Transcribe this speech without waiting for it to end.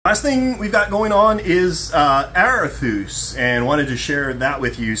Last thing we've got going on is Arethuse, and wanted to share that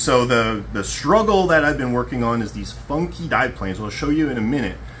with you. So the struggle that I've been working on is these funky dive planes. I'll show you in a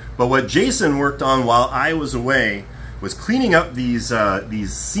minute. But what Jason worked on while I was away was cleaning up these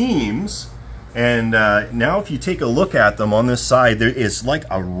seams. And now if you take a look at them on this side, it's like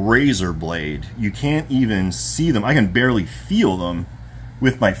a razor blade. You can't even see them. I can barely feel them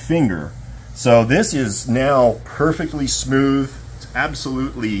with my finger. So this is now perfectly smooth.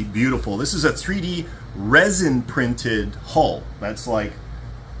 Absolutely beautiful. This is a 3D resin printed hull that's like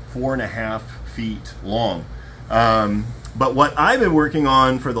 4.5 feet long. But what I've been working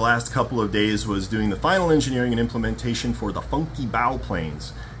on for the last couple of days was doing the final engineering and implementation for the funky bow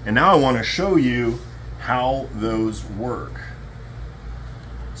planes. And now I want to show you how those work.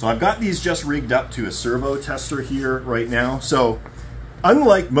 So I've got these just rigged up to a servo tester here right now. So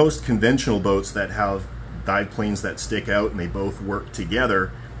unlike most conventional boats that have dive planes that stick out and they both work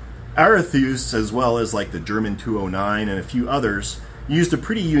together, Arethuse, as well as like the German 209 and a few others, used a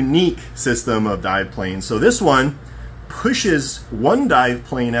pretty unique system of dive planes. So this one pushes one dive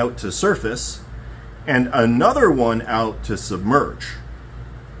plane out to surface and another one out to submerge.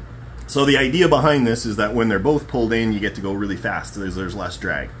 So the idea behind this is that when they're both pulled in, you get to go really fast. There's less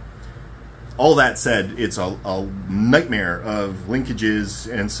drag. All that said, it's a nightmare of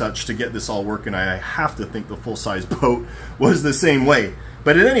linkages and such to get this all working. I have to think the full-size boat was the same way.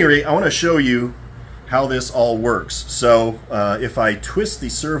 But at any rate, I want to show you how this all works. So if I twist the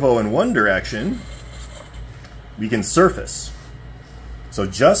servo in one direction, we can surface. So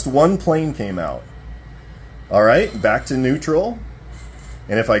just one plane came out. All right, back to neutral.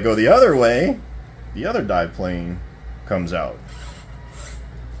 And if I go the other way, the other dive plane comes out.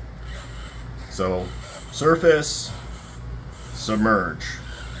 So surface, submerge.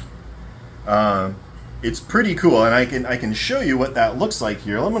 It's pretty cool, and I can show you what that looks like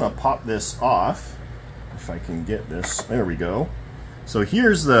here. I'm gonna pop this off if I can get this. There we go. So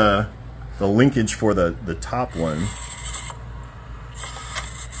here's the linkage for the top one.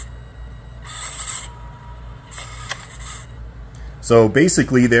 So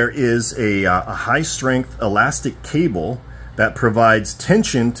basically there is a high strength elastic cable that provides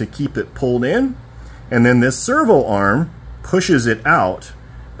tension to keep it pulled in, and then this servo arm pushes it out,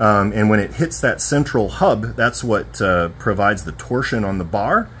 and when it hits that central hub, that's what provides the torsion on the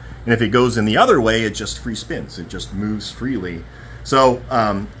bar. And if it goes in the other way, it just free spins, it just moves freely. So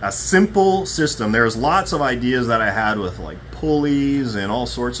a simple system. There's lots of ideas that I had with like pulleys and all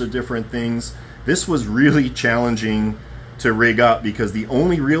sorts of different things. This was really challenging to rig up because the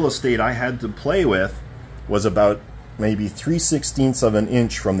only real estate I had to play with was about maybe 3/16 of an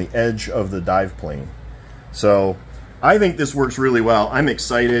inch from the edge of the dive plane. So I think this works really well. I'm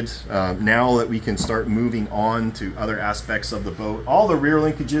excited now that we can start moving on to other aspects of the boat. All the rear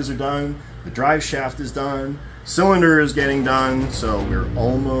linkages are done, the drive shaft is done, cylinder is getting done, so we're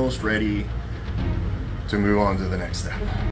almost ready to move on to the next step.